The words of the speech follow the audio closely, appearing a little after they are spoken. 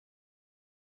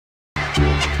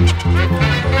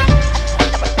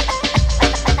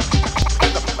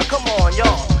Come on,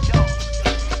 y'all.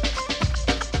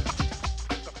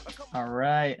 All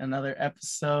right, another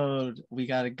episode. We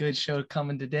got a good show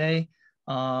coming today.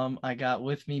 I got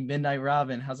with me Midknight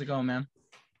Robin. How's it going, man?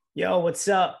 Yo, what's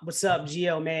up? What's up,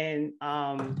 Gio, man?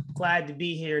 Glad to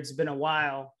be here. It's been a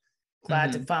while.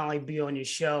 Glad to finally be on your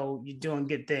show. You're doing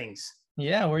good things.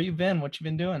 Yeah, where you been? What you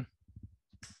been doing?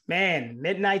 Man,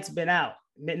 Midnight's been out.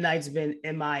 Midnight's been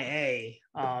MIA.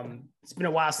 It's been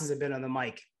a while since I've been on the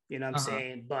mic, you know what I'm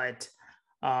saying? But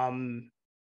I'm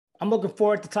looking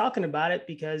forward to talking about it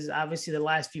because obviously the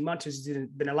last few months there's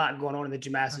been a lot going on in the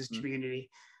gymnastics community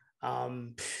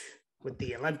with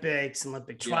the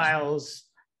Olympic trials,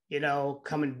 you know,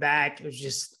 coming back. There's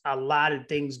just a lot of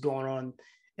things going on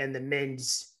in the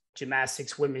men's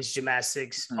gymnastics, women's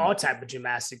gymnastics, all type of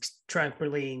gymnastics,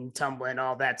 trampoline, tumbling,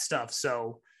 all that stuff.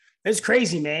 So it's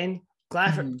crazy, man.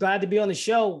 Glad to be on the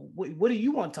show. What do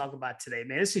you want to talk about today,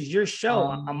 man? This is your show.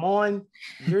 I'm on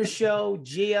your show,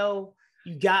 Gio.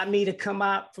 You got me to come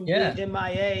out from being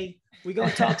MIA. We're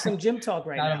gonna talk some gym talk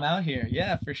right now. Got him out here,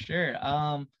 yeah, for sure.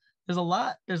 There's a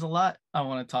lot I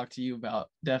want to talk to you about,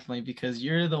 definitely, because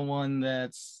you're the one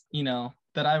that's, you know,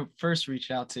 that I first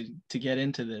reached out to get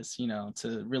into this, you know,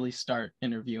 to really start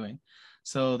interviewing.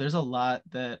 So there's a lot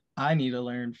that I need to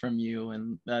learn from you,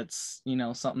 and that's, you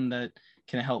know, something that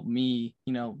can help me,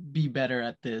 you know, be better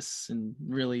at this and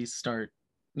really start,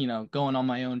 you know, going on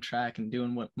my own track and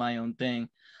doing my own thing.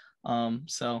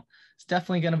 So it's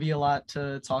definitely going to be a lot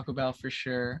to talk about for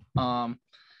sure.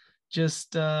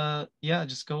 Just go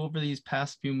over these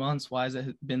past few months. Why has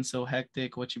it been so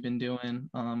hectic? What you've been doing?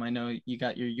 I know you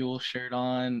got your Yule shirt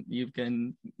on. You've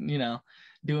been, you know,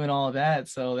 doing all of that.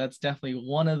 So that's definitely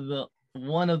one of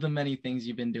the many things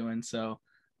you've been doing. So,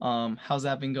 how's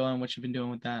that been going? What you've been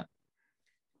doing with that?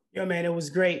 Yo, man, it was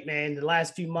great, man. The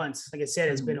last few months, like I said,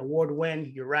 it's been award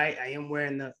win. You're right. I am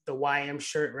wearing the YM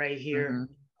shirt right here.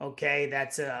 Okay,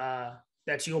 that's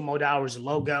Yule Moldauer's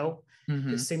logo.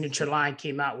 The signature line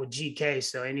came out with GK.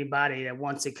 So anybody that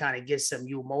wants to kind of get some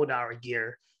Yule Moldauer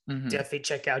gear, definitely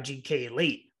check out GK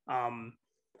Elite.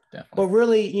 But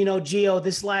really, you know, Gio,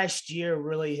 this last year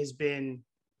really has been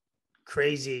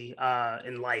crazy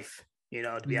in life, you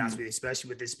know, to be honest with you, especially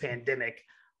with this pandemic.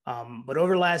 But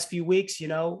over the last few weeks, you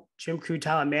know, Gym Crew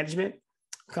Talent Management,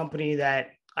 company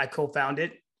that I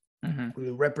co-founded, we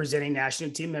were representing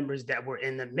national team members that were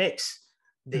in the mix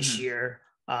this year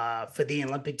for the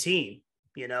Olympic team,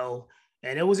 you know,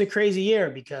 and it was a crazy year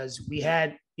because we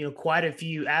had, you know, quite a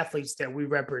few athletes that we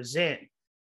represent,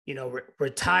 you know,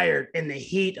 retired in the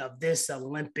heat of this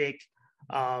Olympic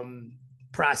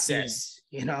process.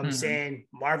 You know what I'm saying?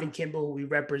 Marvin Kimball, who we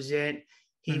represent,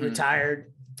 he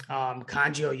retired.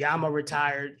 Kanji Oyama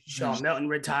retired. Shawn Melton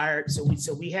retired. So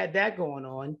we had that going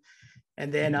on.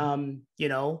 And then, you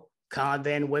know, Colin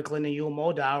Van Wicklen and Yule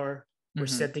Moldauer were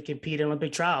set to compete in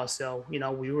Olympic trials. So, you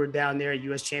know, we were down there at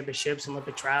U.S. Championships,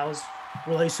 Olympic trials,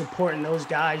 really supporting those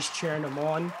guys, cheering them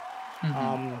on.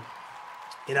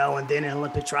 You know, and then in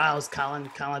Olympic trials, Colin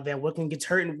Van Wicklen gets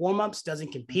hurt in warm-ups,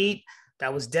 doesn't compete.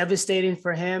 That was devastating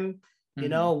for him. You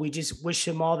know, we just wish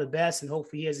him all the best and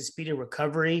hopefully he has a speedy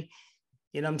recovery.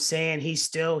 You know what I'm saying? He's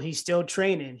still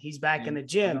training. He's back in the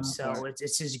gym. So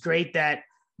it's just great that,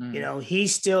 you know,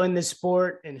 he's still in the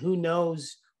sport and who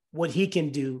knows what he can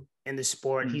do in the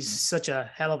sport. He's such a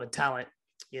hell of a talent,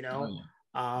 you know?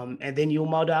 And then Yule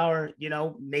Moldauer, you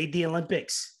know, made the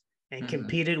Olympics and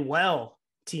competed well,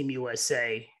 Team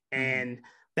USA. And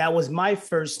that was my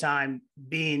first time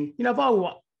being, you know,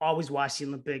 I've always watched the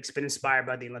Olympics, been inspired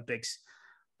by the Olympics,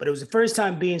 but it was the first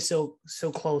time being so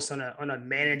close on a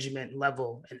management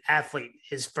level, an athlete,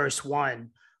 his first one.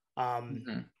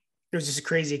 It was just a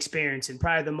crazy experience and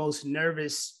probably the most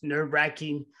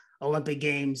nerve-wracking Olympic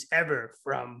Games ever,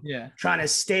 from trying to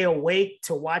stay awake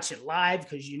to watch it live.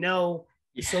 Cause you know,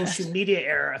 the social media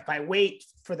era, if I wait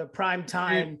for the prime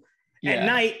time at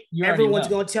night, everyone's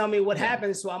going to tell me what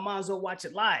happens. So I might as well watch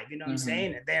it live. You know what I'm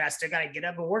saying? And then I still got to get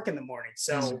up and work in the morning.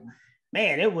 So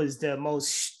man, it was the most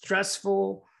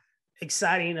stressful,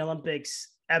 exciting Olympics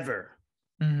ever.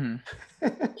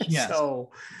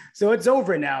 So it's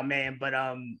over now, man. But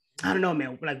I don't know,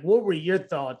 man. Like, what were your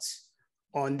thoughts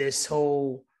on this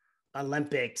whole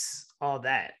Olympics, all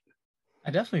that? I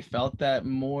definitely felt that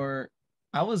more.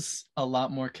 I was a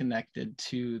lot more connected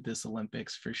to this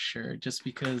Olympics for sure, just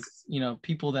because, you know,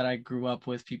 people that I grew up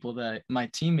with, people that my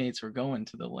teammates were going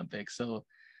to the Olympics. So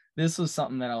this was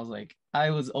something that I was like,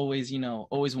 I was always, you know,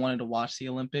 always wanted to watch the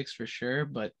Olympics for sure.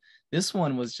 But this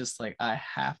one was just like, I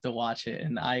have to watch it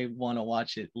and I want to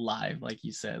watch it live. Like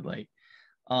you said, like,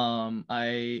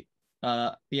 I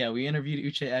yeah, we interviewed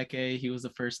Uche Eke. He was the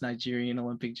first Nigerian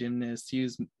Olympic gymnast. He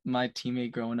was my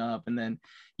teammate growing up. And then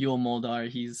Yul Moldar,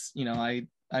 he's,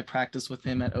 I practiced with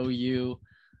him at OU.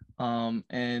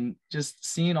 And just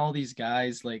seeing all these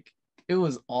guys, like, it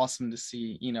was awesome to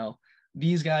see,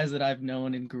 these guys that I've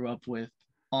known and grew up with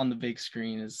on the big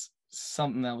screen is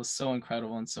something that was so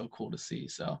incredible and so cool to see.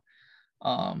 So,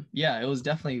 yeah, it was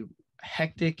definitely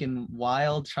hectic and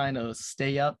wild trying to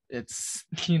stay up. It's,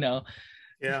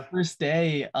 Yeah. first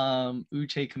day,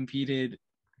 Uche competed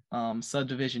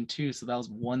subdivision 2, so that was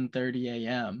 1:30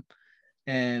 a.m.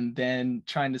 And then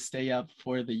trying to stay up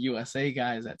for the USA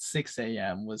guys at 6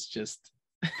 a.m. was just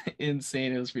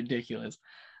insane. It was ridiculous.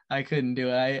 I couldn't do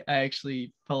it. I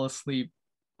actually fell asleep.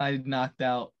 I knocked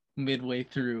out midway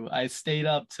through. I stayed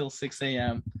up till 6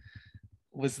 a.m.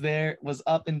 was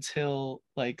up until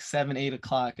like 7-8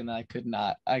 o'clock, and I could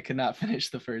not finish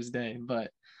the first day.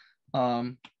 But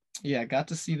yeah, got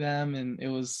to see them, and it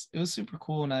was super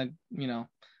cool. And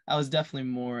I was definitely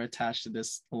more attached to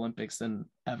this Olympics than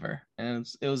ever, and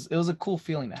it was a cool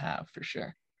feeling to have, for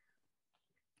sure.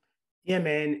 Yeah,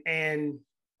 man. And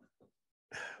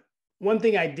one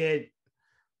thing I did,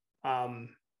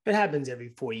 it happens every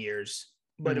 4 years,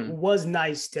 but it was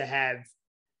nice to have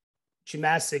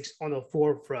gymnastics on the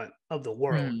forefront of the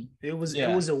world. It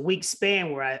was a week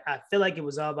span where I feel like it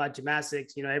was all about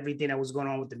gymnastics, everything that was going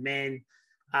on with the men,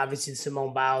 obviously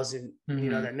Simone Biles and,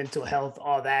 that mental health,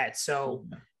 all that. So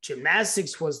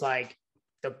gymnastics was like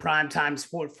the prime time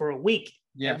sport for a week.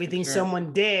 Yeah, everything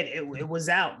someone did, it was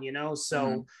out,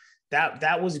 so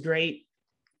that was great.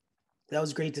 That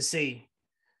was great to see.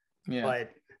 Yeah.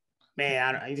 But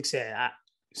man, like I said,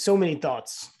 so many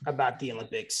thoughts about the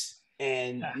Olympics.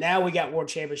 And now we got World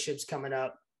Championships coming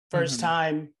up. First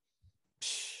time,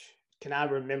 can I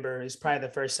remember, it's probably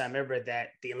the first time ever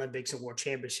that the Olympics and World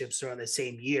Championships are on the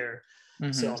same year.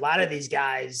 So a lot of these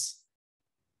guys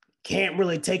can't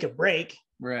really take a break.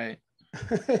 Right.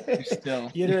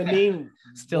 Still, you know what I mean?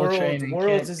 Still training.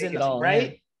 Worlds is in,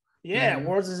 right? Yeah, Mm-hmm.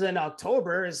 Worlds is in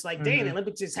October. It's like, dang, the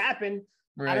Olympics just happened.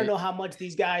 Right. I don't know how much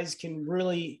these guys can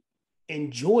really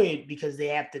enjoy it because they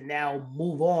have to now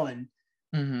move on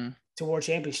to World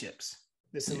Championships.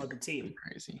 This Olympic team.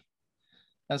 Crazy.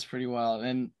 That's pretty wild.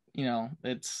 And,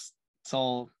 it's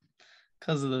all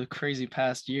because of the crazy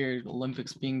past year,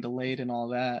 Olympics being delayed and all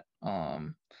that.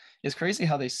 It's crazy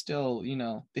how they still,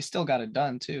 they still got it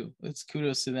done too. It's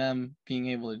kudos to them being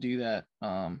able to do that,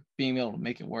 being able to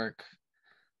make it work.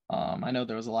 I know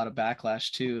there was a lot of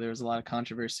backlash too. There was a lot of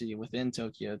controversy within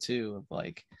Tokyo too, of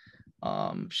like,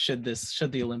 should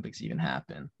the Olympics even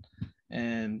happen?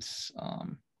 And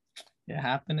it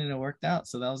happened and it worked out.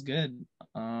 So that was good.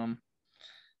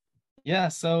 Yeah,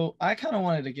 so I kind of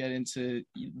wanted to get into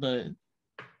the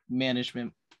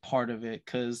management part of it,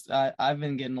 because I've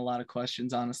been getting a lot of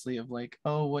questions, honestly, of like,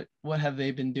 oh, what have they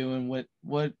been doing? What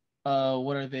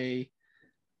are they?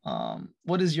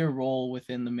 What is your role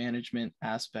within the management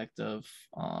aspect of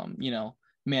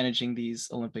managing these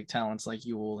Olympic talents like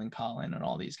Yul and Colin and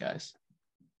all these guys?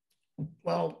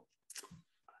 Well,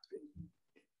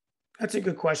 that's a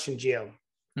good question, Gio.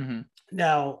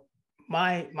 Now,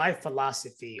 my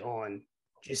philosophy on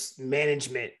just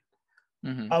management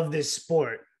of this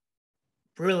sport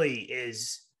really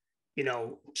is,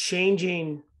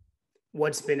 changing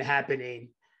what's been happening,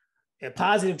 and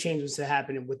positive changes that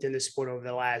happening within the sport over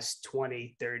the last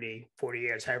 20, 30, 40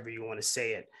 years, however you want to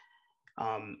say it.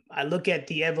 I look at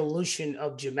the evolution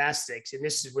of gymnastics, and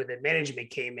this is where the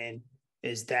management came in,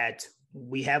 is that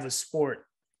we have a sport,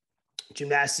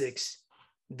 gymnastics,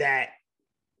 that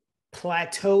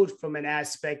plateaued from an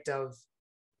aspect of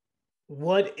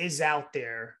what is out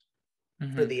there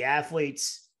for the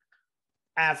athletes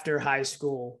after high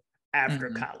school, after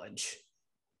college.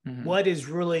 What is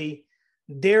really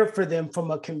there for them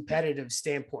from a competitive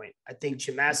standpoint? I think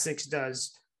gymnastics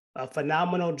does a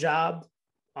phenomenal job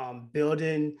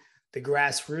building the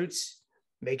grassroots,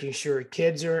 making sure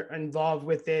kids are involved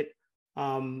with it.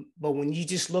 But when you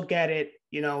just look at it,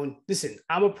 listen,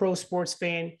 I'm a pro sports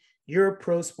fan. You're a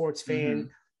pro sports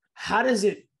fan. How does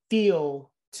it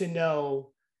feel to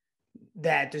know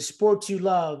that the sport you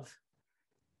love,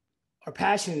 are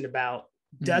passionate about,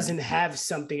 doesn't have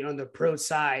something on the pro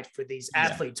side for these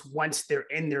athletes once they're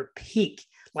in their peak?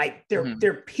 Like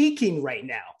they're peaking right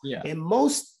now. Yeah. And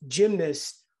most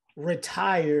gymnasts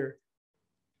retire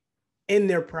in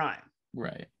their prime.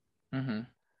 Right.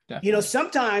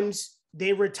 Sometimes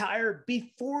they retire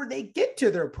before they get to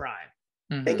their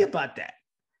prime. Think about that.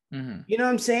 You know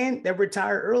what I'm saying? They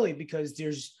retire early because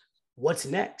there's what's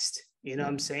next. You know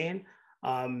what I'm saying?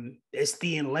 It's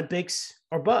the Olympics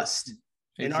or bust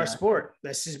in our sport.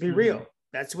 Let's just be real.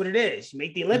 That's what it is. You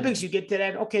make the Olympics, you get to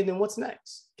that. Okay, then what's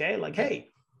next? Okay, like, hey,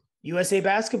 USA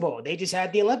basketball, they just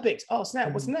had the Olympics. Oh,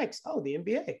 snap, what's next? Oh, the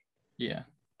NBA. Yeah.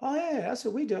 Oh, yeah, that's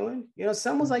what we're doing. You know,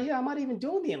 someone's like, yeah, I'm not even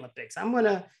doing the Olympics. I'm going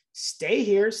to stay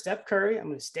here, Steph Curry. I'm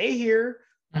going to stay here.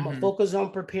 I'm going to focus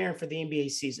on preparing for the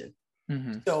NBA season.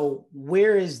 So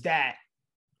where is that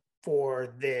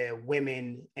for the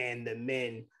women and the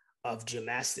men of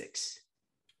gymnastics?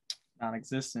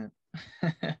 Non-existent.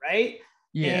 Right?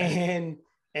 Yeah.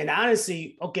 And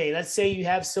honestly, okay, let's say you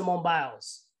have Simone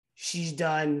Biles. She's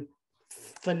done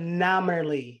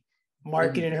phenomenally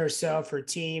marketing herself, her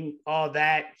team, all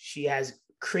that. She has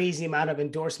crazy amount of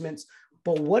endorsements.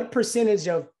 But what percentage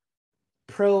of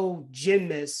pro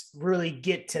gymnasts really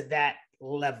get to that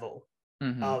level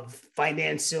of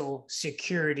financial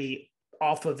security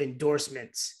off of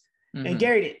endorsements? And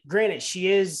granted,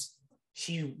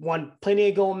 she won plenty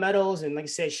of gold medals, and like I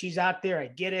said, she's out there. I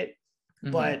get it,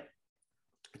 but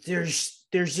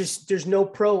there's no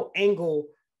pro angle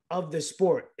of the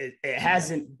sport. It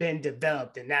hasn't been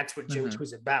developed, and that's what Gym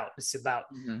was about. It's about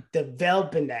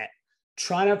developing that,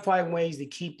 trying to find ways to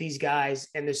keep these guys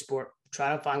in the sport,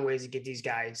 trying to find ways to get these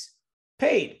guys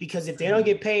paid, because if they don't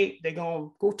get paid, they're going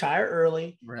to go retire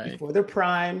early before their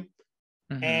prime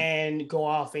and go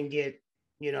off and get,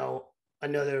 you know,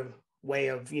 another way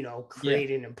of, you know,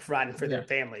 creating and providing for their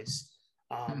families.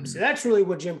 So that's really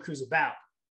what Gym Crew's about.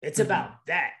 It's about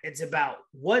that. It's about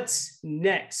what's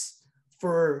next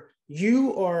for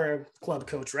you or a club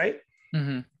coach, right?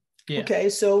 Okay,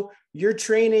 so you're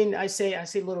training. I say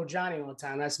little Johnny all the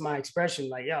time. That's my expression.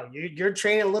 Like, yo, you're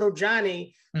training little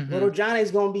Johnny. Little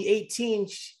Johnny's gonna be 18.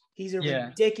 He's a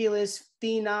ridiculous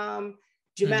phenom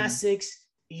gymnastics.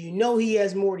 You know he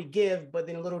has more to give, but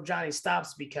then little Johnny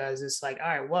stops because it's like, all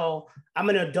right, well, I'm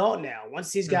an adult now. Once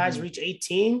these guys reach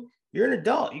 18, you're an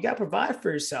adult. You got to provide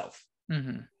for yourself.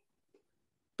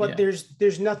 But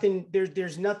there's nothing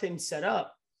set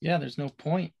up. Yeah, there's no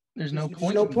point. There's no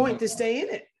point to stay in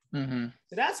it.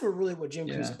 So that's what Gym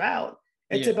Crew's about.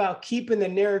 It's about keeping the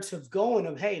narrative going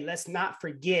of, hey, let's not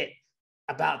forget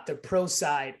about the pro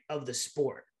side of the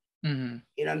sport. You know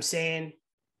what I'm saying?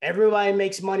 Everybody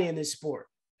makes money in this sport.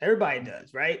 Everybody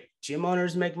does, right? Gym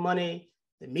owners make money.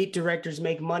 The meet directors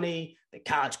make money. The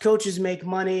college coaches make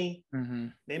money.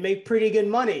 They make pretty good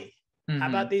money. How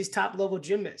about these top level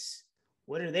gymnasts?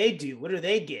 What do they do? What do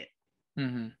they get? You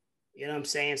know what I'm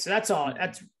saying? So that's all.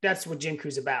 That's what Gym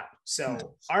Crew's about.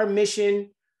 So our mission,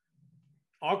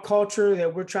 our culture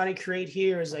that we're trying to create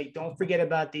here is like, don't forget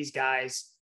about these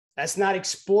guys. Let's not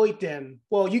exploit them.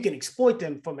 Well, you can exploit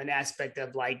them from an aspect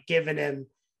of like giving them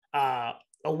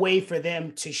a way for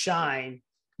them to shine,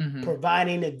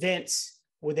 providing events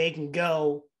where they can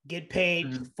go, get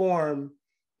paid, perform,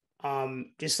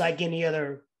 just like any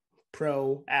other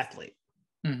pro athlete.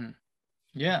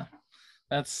 Yeah,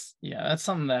 that's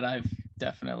something that I've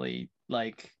definitely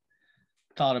like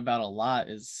thought about a lot.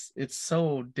 Is it's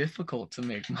so difficult to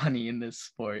make money in this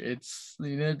sport. It's,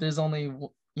 you know, there's only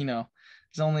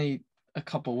a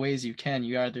couple ways you can.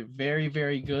 You either very,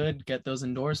 very good, get those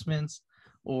endorsements,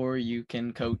 or you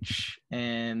can coach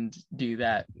and do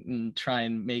that and try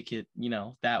and make it, you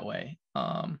know, that way.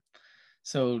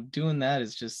 So doing that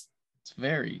is just,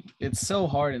 it's so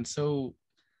hard and so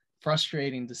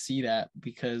frustrating to see that,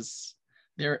 because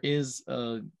there is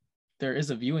a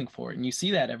viewing for it, and you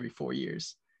see that every 4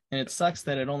 years, and it sucks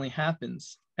that it only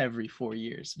happens every 4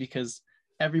 years because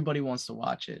everybody wants to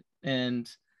watch it, and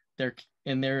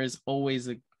there is always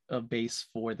a base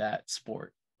for that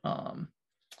sport.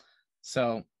 There's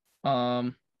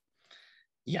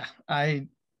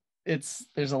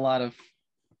a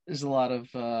lot of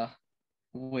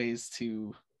ways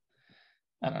to,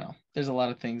 I don't know, there's a lot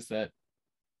of things that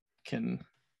can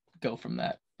go from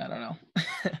that. I don't know.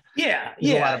 Yeah.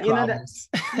 A lot of problems.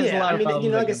 I mean, you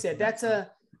know, like I said, that's a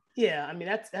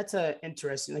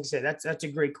interesting, like I said, that's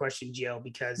a great question, Gio,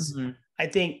 because I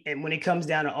think, and when it comes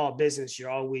down to all business,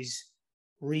 you're always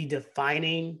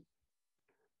redefining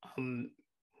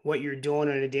what you're doing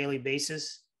on a daily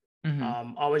basis.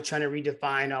 Always trying to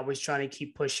redefine, always trying to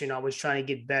keep pushing, always trying to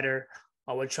get better,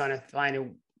 always trying to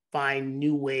find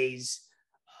new ways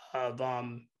of,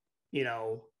 you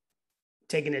know,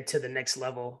 taking it to the next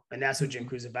level. And that's what Gym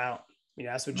Crew's about. You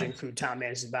know, that's what Gym Crew Time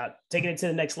Management is about, taking it to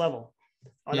the next level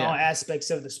on all aspects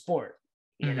of the sport,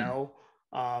 you know.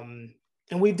 And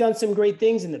we've done some great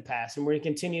things in the past, and we're going to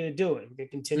continue to do it. We're going to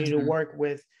continue to work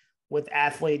with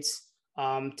athletes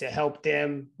to help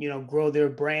them, you know, grow their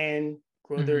brand,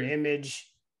 grow their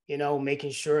image, you know,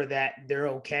 making sure that they're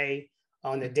okay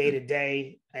on the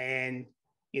day-to-day. And,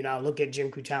 you know, I look at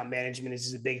Gym Crew Talent Management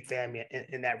as a big family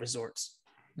in that resorts.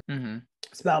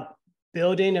 It's about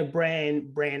building a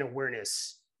brand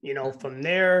awareness. You know, from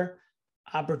there,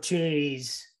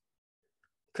 opportunities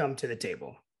come to the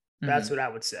table. That's what I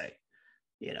would say.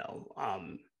 You know,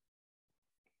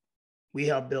 we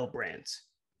help build brands.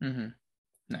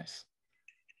 Nice.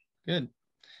 Good.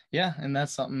 Yeah. And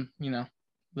that's something, you know,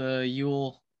 the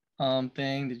Yule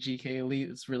thing, the GK Elite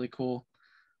is really cool.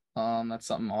 That's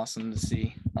something awesome to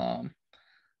see. I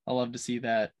love to see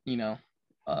that, you know,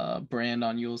 brand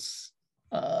on Yule's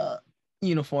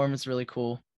uniform is really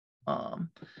cool. And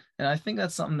I think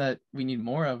that's something that we need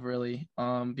more of, really,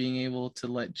 being able to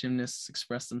let gymnasts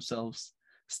express themselves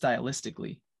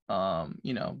stylistically.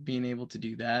 You know, being able to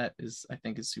do that I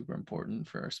think is super important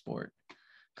for our sport,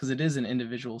 because it is an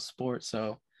individual sport.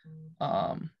 So,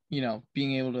 you know,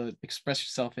 being able to express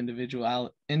yourself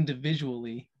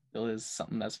individually is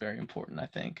something that's very important. I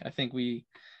think we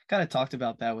kind of talked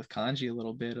about that with Kanji a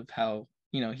little bit, of how,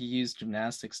 you know, he used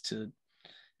gymnastics to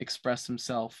express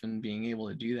himself and being able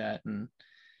to do that.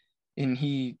 And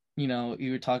he, you know,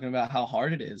 you were talking about how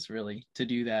hard it is really to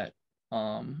do that,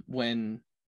 when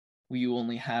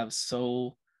you have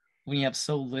so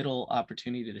little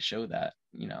opportunity to show that,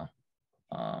 you know,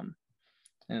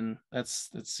 and that's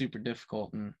super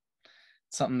difficult, and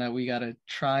something that we got to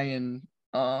try and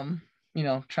you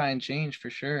know, try and change for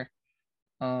sure.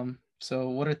 So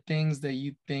what are things that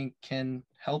you think can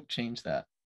help change that?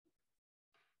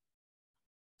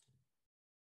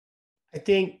 I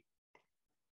think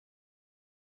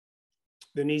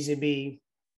there needs to be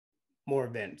more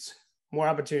events, more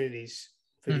opportunities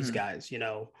for these guys. You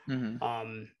know,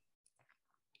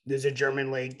 there's a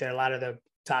German league that a lot of the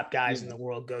top guys in the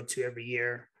world go to every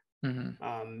year.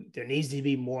 There needs to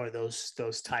be more of those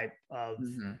type of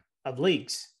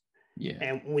leagues. Yeah,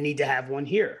 and we need to have one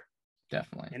here,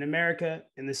 definitely, in America,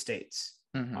 in the States.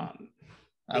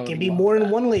 It can be more than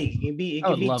one league. It can be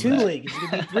two leagues. It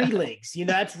can be three leagues. You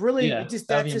know, that's really that's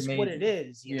just what it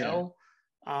is. You know,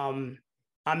 I'm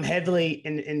heavily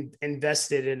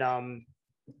invested in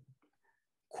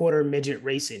quarter midget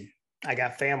racing. I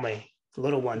got family,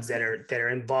 little ones that are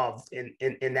involved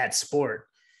in that sport,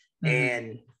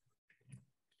 and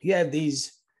you have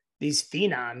these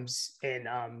phenoms in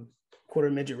quarter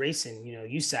midget racing. You know,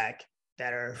 USAC,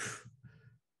 that are,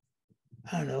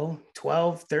 I don't know,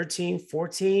 12, 13,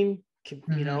 14,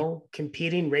 you know,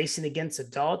 competing, racing against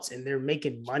adults, and they're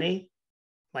making money.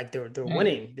 Like they're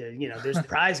winning. You know, there's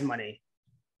prize money.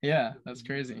 Yeah, that's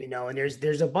crazy. You know, and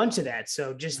there's a bunch of that.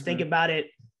 So just think about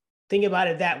it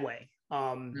that way.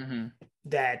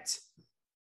 That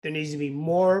there needs to be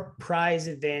more prize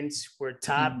events where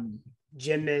top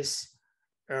gymnasts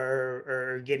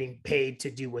are getting paid to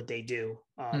do what they do.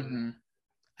 I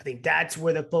think that's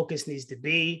where the focus needs to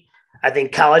be. I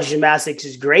think college gymnastics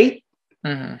is great.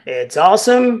 It's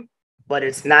awesome, but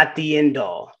it's not the end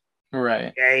all. Right.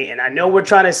 Okay. And I know we're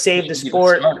trying to save the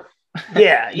sport.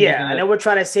 Yeah. I know we're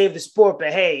trying to save the sport,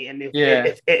 but hey, and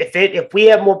if we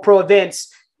have more pro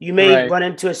events, you may run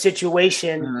into a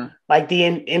situation like the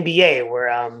NBA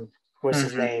where what's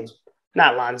his name?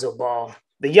 Not Lonzo Ball,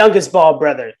 the youngest Ball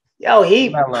brother. Yo,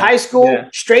 he high school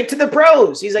straight to the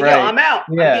pros. He's like, yo, I'm out.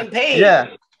 I'm getting paid.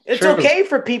 Yeah. It's okay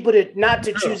for people to not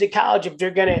to choose a college if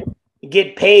they're gonna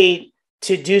get paid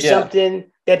to do something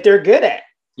that they're good at.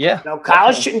 Yeah. No,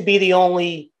 college shouldn't be the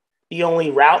only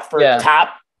route for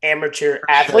top amateur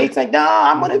athletes. Like, no,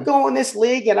 I'm gonna go in this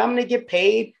league and I'm gonna get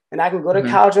paid and I can go to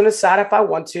college on the side if I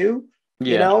want to.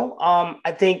 You know,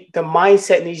 I think the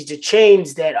mindset needs to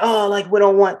change that, like we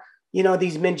don't want, you know,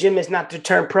 these men gymnasts not to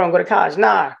turn pro and go to college.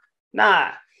 Nah.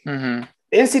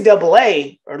 The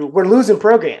NCAA, we're losing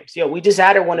programs. You know, we just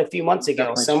added one a few months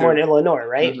ago somewhere in Illinois,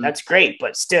 right? That's great.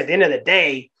 But still, at the end of the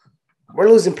day, we're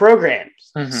losing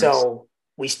programs. So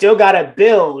we still got to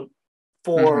build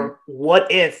for what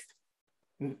if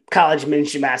college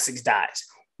men's gymnastics dies?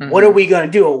 What are we going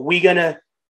to do? Are we going to,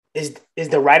 is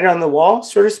the writing on the wall,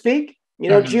 so to speak? You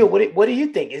know, Gio, what do you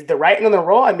think? Is the writing on the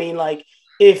wall? I mean, like,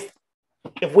 if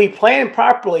we plan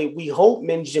properly, we hope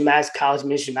men's gymnastics, college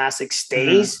men's gymnastics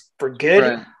stays for good.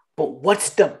 Right. But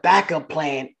what's the backup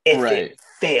plan if it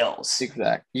fails?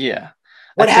 Exactly. Yeah.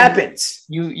 What happens?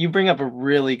 You bring up a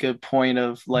really good point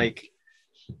of like,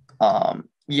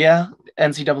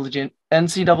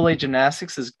 NCAA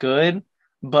gymnastics is good,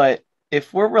 but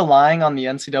if we're relying on the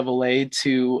NCAA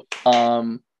to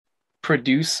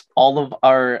produce all of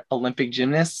our Olympic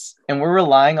gymnasts, and we're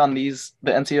relying on the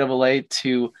NCAA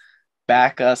to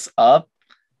back us up,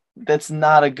 that's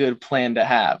not a good plan to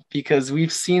have, because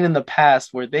we've seen in the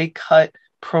past where they cut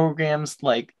programs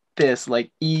like this,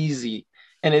 like easy,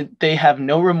 and they have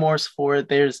no remorse for it.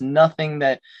 There's nothing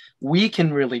that we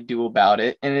can really do about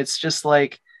it. And it's just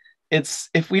like, it's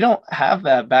if we don't have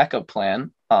that backup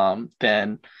plan,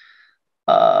 then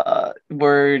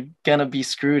we're gonna be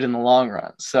screwed in the long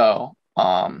run. So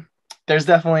there's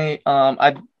definitely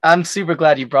I'm super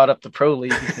glad you brought up the pro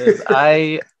league because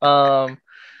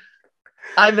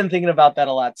I've been thinking about that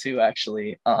a lot too,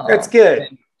 actually. That's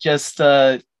good. Just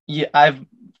yeah, I've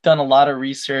done a lot of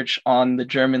research on the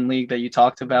German league that you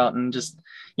talked about, and just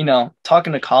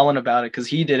talking to Colin about it because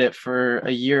he did it for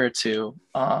a year or two.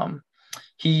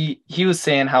 He was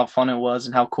saying how fun it was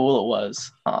and how cool it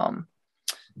was.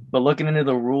 But looking into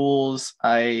the rules,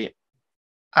 I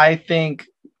think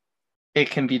it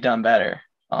can be done better.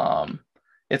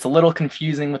 It's a little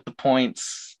confusing with the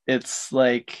points. It's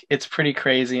pretty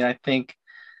crazy, and I think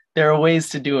there are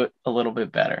ways to do it a little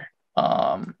bit better.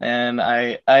 And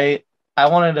I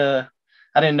wanted to.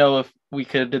 I didn't know if we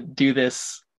could do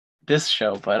this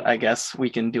show, but I guess we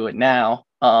can do it now.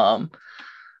 I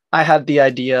had the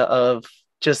idea of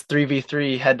just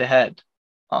 3v3 head to head.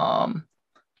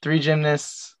 3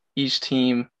 gymnasts, each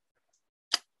team,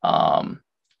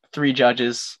 3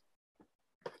 judges,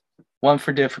 1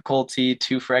 for difficulty,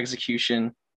 2 for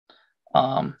execution,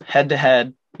 head to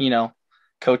head,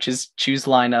 coaches choose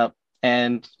lineup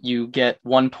and you get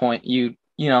 1 point. 2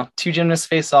 gymnasts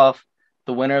face off.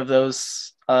 The winner of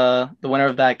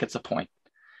that gets a point.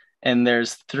 And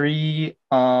there's 3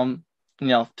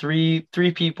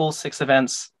 people, 6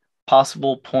 events.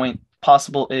 Possible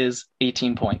is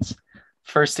 18 points.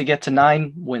 First to get to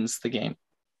 9 wins the game.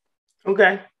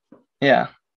 Okay. Yeah.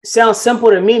 Sounds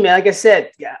simple to me, man. Like I said,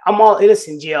 I'm all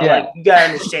innocent, Gio. Yeah. Like, you gotta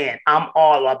understand, I'm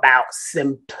all about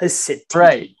simplicity.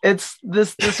 Right. It's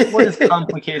this sport is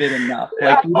complicated enough.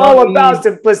 Like, I'm all about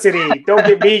simplicity. Don't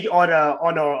get me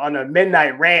on a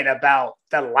midnight rant about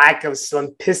the lack of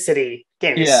simplicity.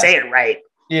 Can't even say it right.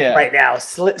 Yeah. Right now,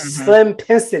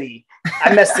 simplicity.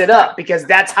 I messed it up because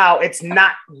that's how it's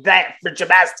not that for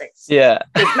gymnastics. Yeah.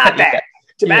 It's not that.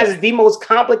 Gymnastics is the most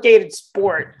complicated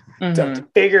sport to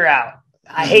figure out.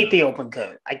 I hate the open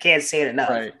code. I can't say it enough.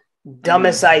 Right.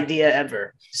 Dumbest idea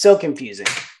ever. So confusing.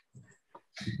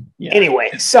 Yeah.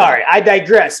 Anyway, sorry, I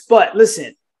digress. But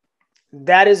listen,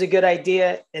 that is a good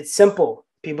idea. It's simple.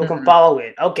 People can follow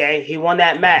it. Okay, he won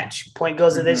that match. Point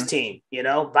goes to this team.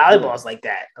 Volleyball's like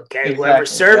that. Okay, exactly.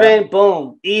 Whoever's serving,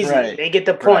 boom, easy. Right. They get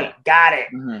the point. Right. Got it.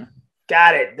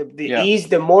 Got it. The ease,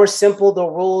 the more simple the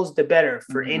rules, the better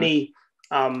for any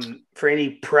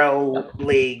pro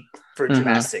league for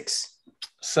gymnastics.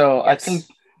 So I think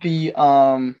there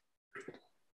are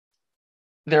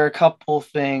a couple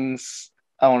things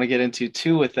I want to get into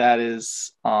too with that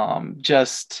is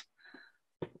just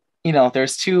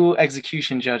there's 2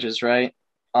 execution judges, right?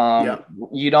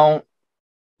 You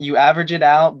average it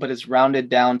out, but it's rounded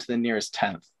down to the nearest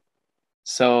 10th.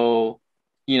 So,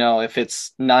 if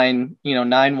it's 9-1,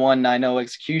 9-0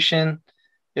 execution,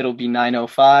 it'll be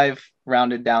 905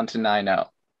 rounded down to 9-0.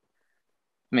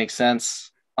 Makes sense?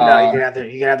 No, you're gonna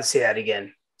have to say that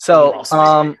again. So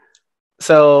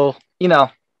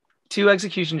 2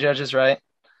 execution judges, right?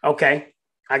 Okay,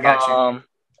 I got you.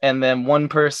 And then one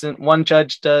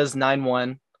judge does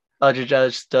 9-1, other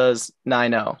judge does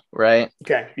 9-0, right?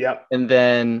 Okay, yep. And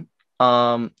then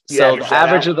so the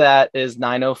average of that is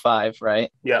 905,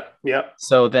 right? Yep.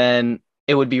 So then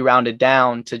it would be rounded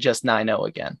down to just 9-0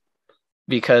 again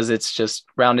because it's just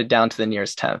rounded down to the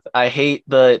nearest 10th. I hate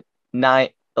the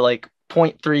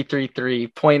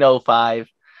 0.333, 0.05,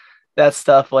 that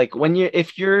stuff. Like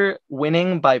if you're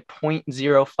winning by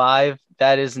 0.05,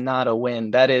 that is not a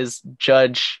win. That is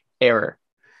judge error.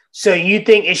 So you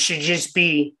think it should just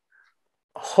be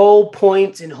whole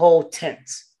points and whole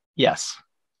tenths? Yes.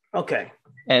 Okay.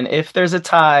 And if there's a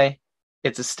tie,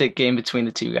 it's a stick game between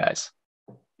the 2 guys.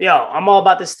 Yo, I'm all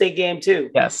about the stick game too.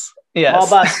 Yes. I'm all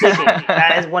about sticking.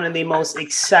 That is one of the most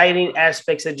exciting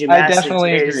aspects of gymnastics. I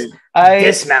definitely agree.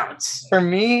 Dismounts. For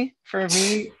me,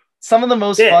 some of the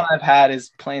most fun I've had is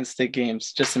playing stick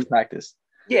games just in practice.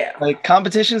 Yeah. Like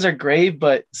competitions are great,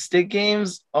 but stick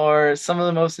games are some of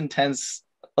the most intense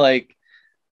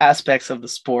aspects of the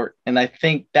sport. And I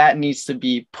think that needs to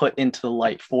be put into the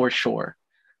light for sure.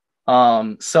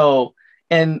 And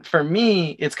for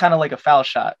me, it's kind of like a foul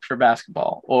shot for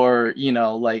basketball or,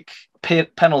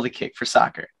 penalty kick for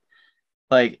soccer.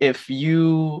 Like if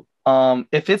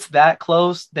it's that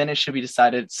close, then it should be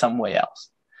decided some way else.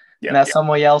 And that some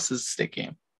way else is stick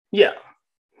game. Yeah.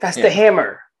 That's the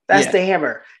hammer. That's the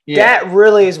hammer. Yeah. That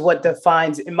really is what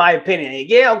defines, in my opinion.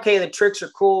 Yeah, okay, the tricks are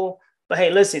cool. But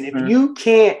hey, listen, if you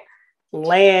can't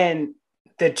land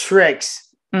the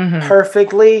tricks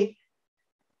perfectly,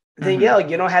 then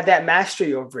you don't have that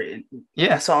mastery over it. Yeah,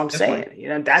 that's all I'm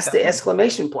saying. That's the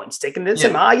exclamation point. Sticking this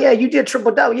in. You did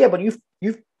triple double. Yeah, but you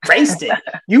faced it.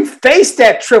 You faced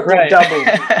that triple double.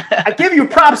 I give you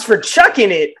props for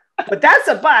chucking it, but that's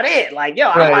about it. Like, yo,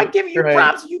 I'm not giving you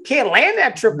props. You can't land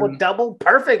that triple double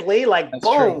perfectly. Like, that's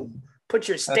boom, true. Put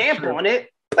your stamp on it.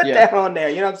 Put that on there.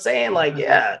 You know what I'm saying? Like,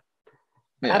 yeah.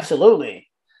 Absolutely.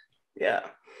 Yeah.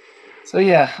 So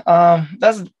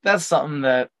that's something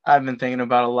that I've been thinking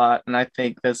about a lot, and I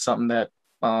think that's something that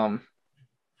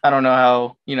I don't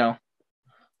know how,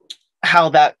 how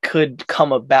that could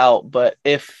come about, but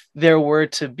if there were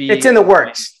to be, it's in the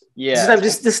works.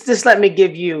 Just let me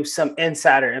give you some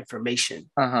insider information.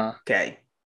 Okay,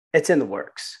 it's in the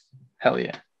works. Hell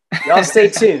yeah. Y'all stay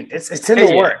tuned. It's in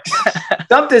the works.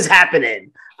 Something's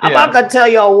happening. I'm not gonna tell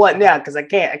y'all what now because I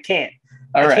can't can't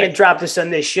drop this on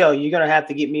this show. You're gonna have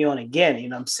to get me on again. You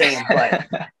know what I'm saying? But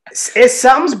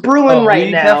something's brewing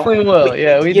right now. Definitely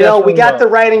will. We got the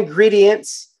right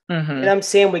ingredients. You know what I'm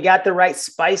saying? We got the right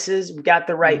spices. We got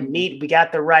the right meat. We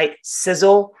got the right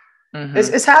sizzle.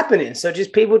 It's happening. So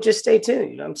people just stay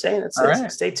tuned. You know what I'm saying? That's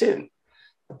it. Stay tuned.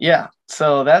 Yeah.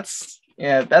 So that's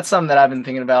something that I've been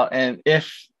thinking about. And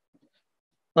if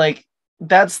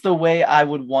that's the way I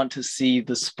would want to see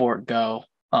the sport go.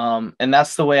 And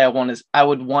that's the way I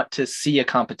would want to see a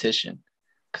competition,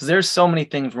 because there's so many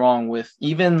things wrong with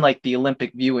even like the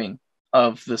Olympic viewing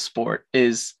of the sport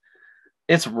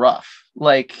it's rough.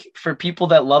 Like for people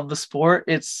that love the sport,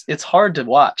 it's hard to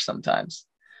watch sometimes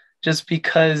just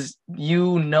because,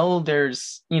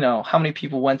 there's, how many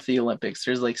people went to the Olympics?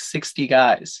 There's like 60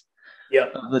 guys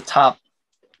of the top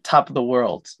of the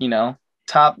world,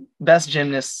 top best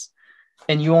gymnasts.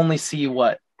 And you only see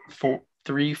what,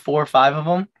 3, 4, 5 of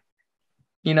them,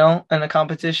 in a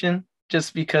competition,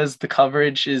 just because the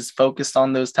coverage is focused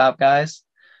on those top guys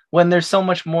when there's so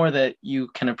much more that you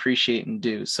can appreciate and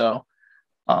do. So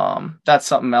that's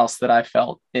something else that I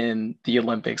felt in the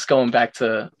Olympics, going back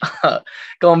to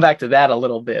that a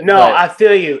little bit. No, I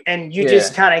feel you. And you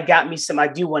just kind of got me I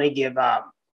do want to give a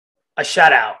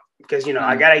shout out because,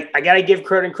 I gotta give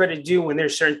credit due when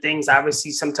there's certain things. Obviously,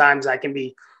 sometimes I can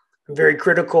be very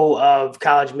critical of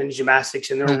college men's gymnastics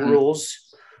and their rules,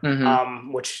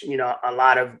 which, a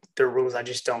lot of their rules I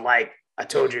just don't like. I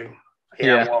told you,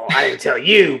 well, I didn't tell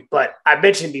you, but I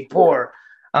mentioned before,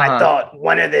 I thought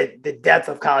one of the death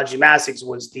of college gymnastics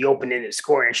was the open-ended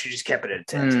scoring. She just kept it at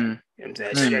 10. You know what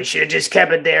I'm saying? She should have just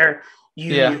kept it there.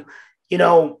 One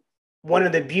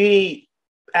of the beauty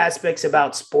aspects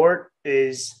about sport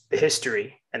is the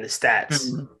history and the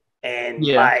stats. And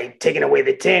by taking away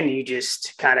the 10, you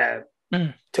just kind of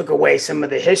took away some of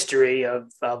the history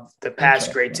of the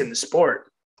past greats in the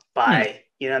sport by,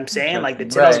 you know what I'm saying? Like the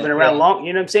 10 has been around long,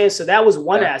 you know what I'm saying? So that was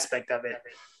one aspect of it.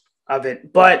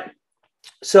 But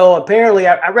so apparently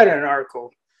I read in an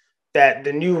article that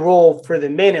the new rule for the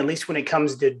men, at least when it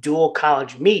comes to dual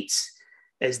college meets,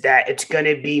 is that it's going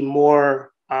to be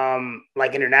more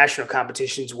like international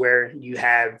competitions where you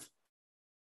have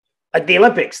like the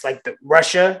Olympics, like the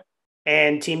Russia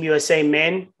and Team USA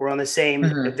men were on the same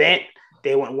event.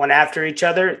 They went one after each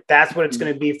other. That's what it's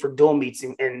going to be for dual meets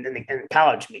and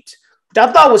college meets. Which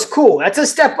I thought was cool. That's a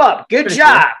step up. Good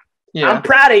job. Cool. Yeah. I'm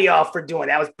proud of y'all for doing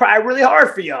that. It was probably really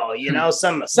hard for y'all,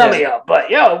 some of y'all.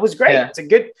 But it was great. Yeah. It's a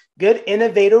good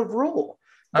innovative rule.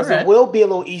 Because it will be a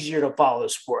little easier to follow the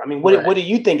sport. I mean, what do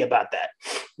you think about that?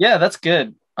 Yeah, that's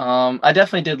good. I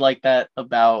definitely did like that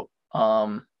about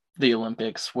the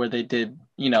Olympics, where they did,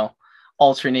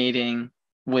 alternating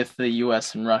with the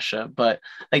US and Russia. But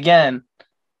again,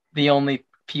 the only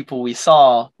people we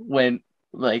saw when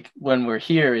we're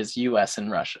here is US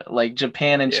and Russia. Like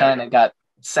Japan and China got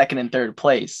second and third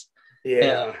place.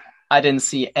 And I didn't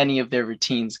see any of their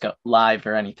routines go live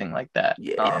or anything like that.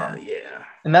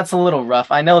 And that's a little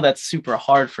rough. I know that's super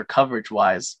hard for coverage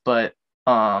wise, but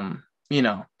I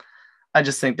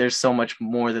just think there's so much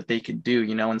more that they could do,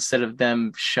 instead of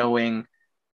them showing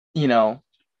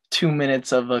 2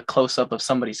 minutes of a close-up of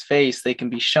somebody's face, they can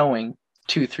be showing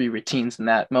 2-3 routines in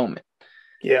that moment.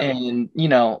 And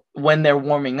when they're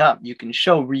warming up, you can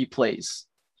show replays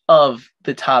of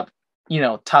the top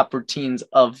routines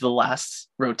of the last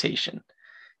rotation.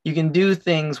 You can do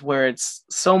things where it's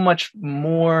so much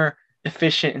more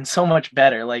efficient and so much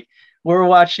better. Like we're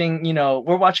watching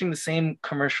the same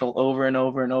commercial over and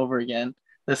over and over again,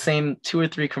 the same 2 or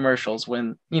 3 commercials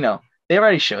when, they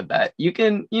already showed that. You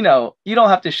can, you don't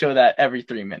have to show that every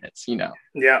 3 minutes,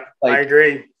 Yeah, I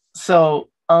agree. So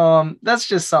that's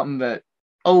just something that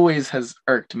always has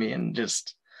irked me, and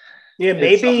just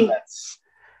maybe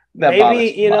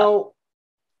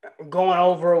going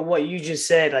over what you just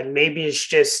said, like maybe it's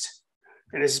just,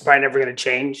 and this is probably never going to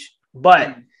change,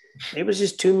 but maybe it's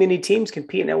just too many teams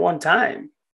competing at one time.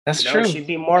 That's true. It should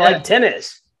be more like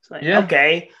tennis. Like,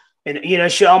 okay. And,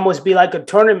 it should almost be like a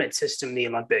tournament system, the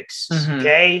Olympics.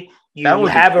 Okay. You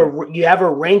have a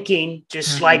ranking,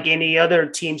 just like any other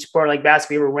team sport, like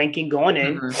basketball, you have a ranking going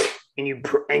in,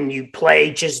 and you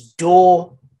play just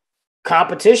dual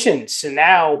competitions. So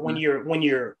now when you're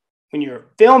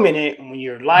filming it and when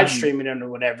you're live streaming it or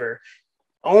whatever,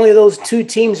 only those two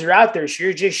teams are out there. So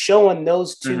you're just showing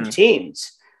those two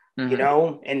teams,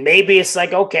 and maybe it's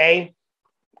like, okay,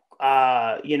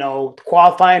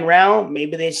 qualifying round,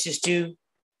 maybe they just do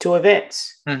two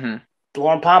events,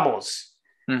 Lauren Pommels,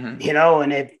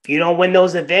 and if you don't win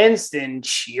those events, then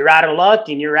you're out of luck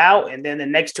and you're out. And then the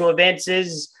next two events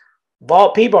is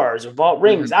vault P-bars or vault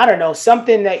rings. I don't know,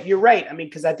 something that you're right. I mean,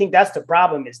 because I think that's the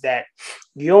problem, is that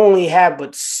you only have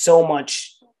but so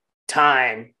much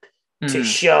time to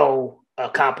show a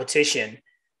competition.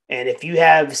 And if you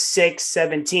have 6,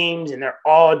 7 teams and they're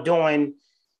all doing,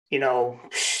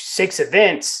 6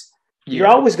 events, you're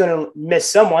always going to miss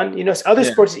someone. Other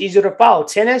sports is easier to follow.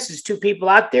 Tennis is 2 people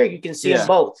out there. You can see them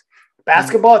both.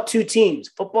 Basketball, 2 teams.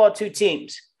 Football, 2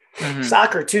 teams.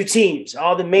 Soccer, 2 teams.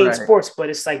 All the main sports. But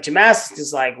it's like gymnastics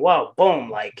is like, whoa, boom.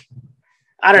 Like,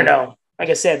 I don't know. Like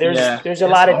I said, there's a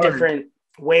lot of different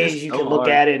ways you can look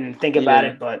at it and think about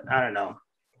it. But I don't know.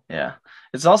 Yeah.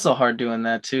 It's also hard doing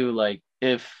that too. Like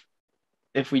if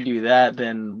we do that,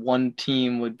 then one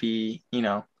team would be,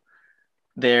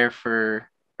 there for,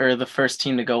 or the first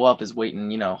team to go up is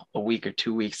waiting, a week or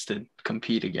 2 weeks to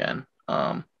compete again.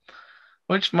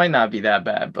 Which might not be that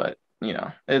bad, but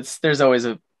there's always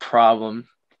a problem.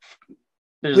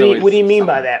 What do you mean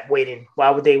by that? Waiting? Why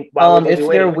would they? Why would they be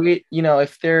waiting?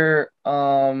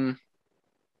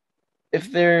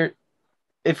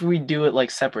 If we do it like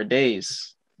separate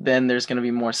days, then there's going to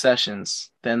be more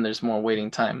sessions. Then there's more waiting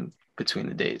time between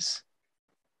the days.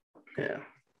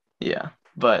 Yeah.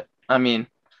 But I mean,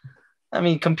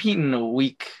 competing a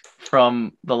week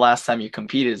from the last time you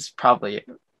competed is probably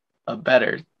a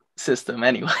better system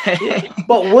anyway.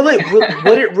 But would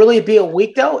it really be a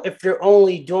week though? If they're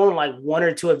only doing like 1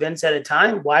 or 2 events at a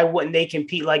time, why wouldn't they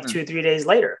compete like 2 or 3 days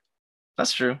later?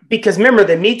 That's true. Because remember,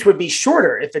 the meets would be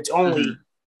shorter if it's only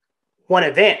one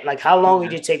event. Like, how long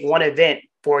would you take one event,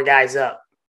 4 guys up?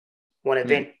 One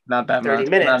event, not that 30 much.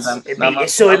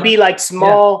 minutes. It'd be like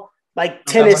small, like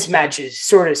tennis matches,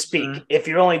 so to speak. If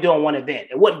you're only doing one event,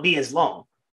 it wouldn't be as long.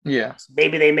 Yeah.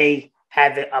 Maybe they may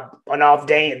have an off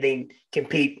day and then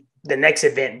compete the next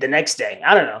event the next day.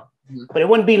 I don't know, but it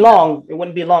wouldn't be long. It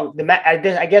wouldn't be long.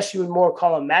 I guess you would more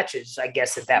call them matches. I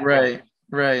guess at that point.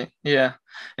 Right. Yeah.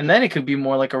 And then it could be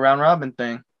more like a round robin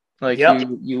thing. Like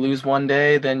you lose one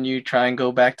day, then you try and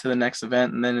go back to the next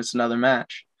event, and then it's another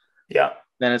match. Yeah.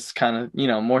 Then it's kind of,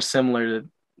 more similar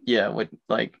to, with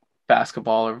like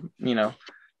basketball or,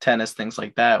 tennis, things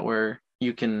like that, where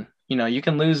you can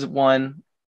lose one,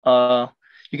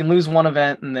 you can lose one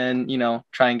event and then,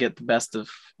 try and get the best of,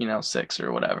 6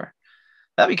 or whatever.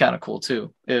 That'd be kind of cool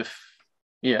too. If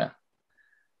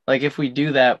we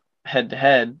do that head to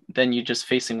head, then you're just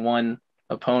facing one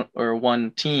opponent or one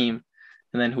team,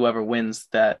 and then whoever wins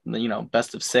that,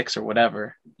 best of 6 or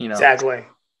whatever, Exactly.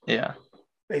 Yeah.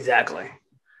 Exactly.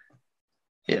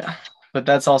 Yeah. But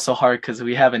that's also hard because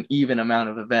we have an even amount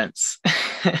of events.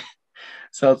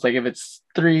 So it's like, if it's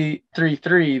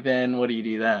 3-3-3, then what do you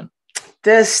do then?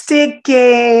 The stick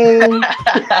game.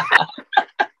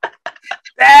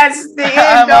 That's the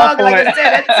end, dog. Like I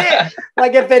said, that's it.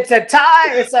 Like, if it's a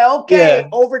tie, it's like, okay,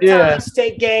 overtime,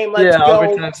 stick game. Let's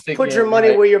go. Put your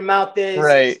money where your mouth is.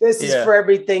 Right. This is for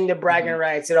everything. The bragging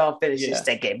rights. It all finishes.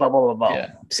 Stick game. Blah, blah, blah, blah.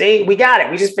 See, we got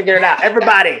it. We just figured it out.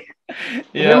 Everybody.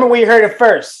 Remember when you heard it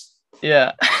first.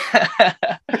 Yeah.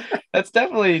 That's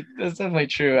definitely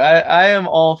true. I am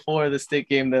all for the stick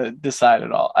game to decide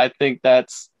it all. I think that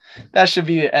should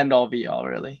be the end all be all,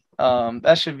 really.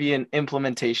 That should be an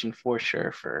implementation for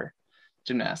sure for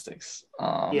gymnastics.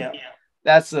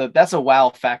 That's a wow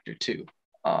factor too.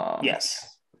 Yes.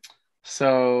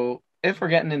 So if we're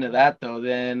getting into that though,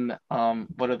 then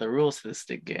what are the rules to the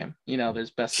stick game?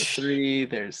 There's best of 3.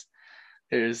 There's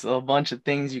a bunch of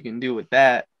things you can do with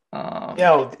that.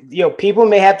 People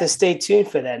may have to stay tuned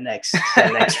for that next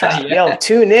try. Yo,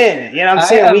 tune in. You know what I'm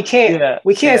saying?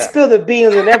 We can't spill the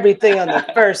beans and everything on the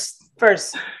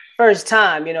first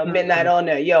time, midnight on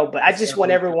there. But I just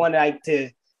want everyone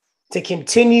to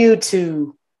continue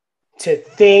to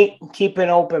think, keep an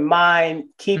open mind,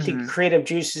 keep the creative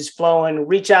juices flowing,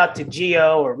 reach out to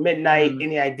Gio or Midnight,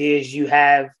 any ideas you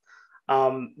have,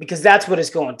 because that's what it's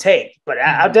going to take. But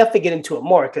I'll definitely get into it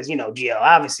more because, Gio,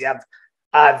 obviously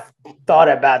I've thought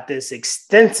about this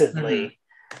extensively.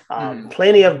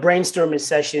 Plenty of brainstorming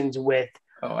sessions with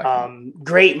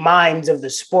great minds of the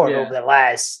sport over the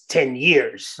last 10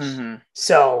 years.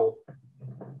 So,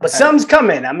 but something's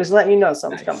coming. I'm just letting you know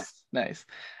something's coming. Nice.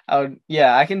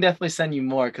 I can definitely send you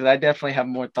more because I definitely have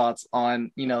more thoughts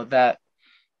on, you know, that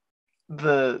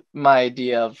my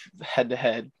idea of head to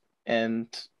head and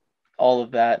all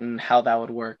of that and how that would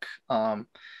work.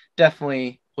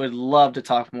 Definitely would love to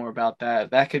talk more about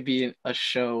that. That could be a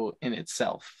show in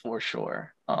itself for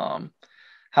sure.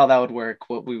 How that would work,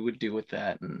 what we would do with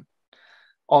that, and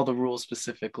all the rules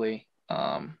specifically.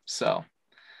 So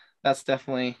that's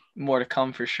definitely more to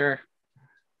come for sure.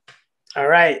 All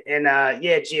right. And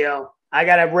Gio, I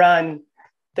gotta run.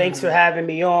 Thanks for having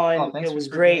me on. It was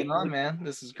great. On, man.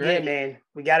 This is great. Yeah, man.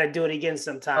 We gotta do it again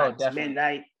sometime. Oh,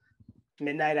 definitely.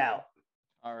 Midnight out.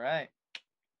 All right.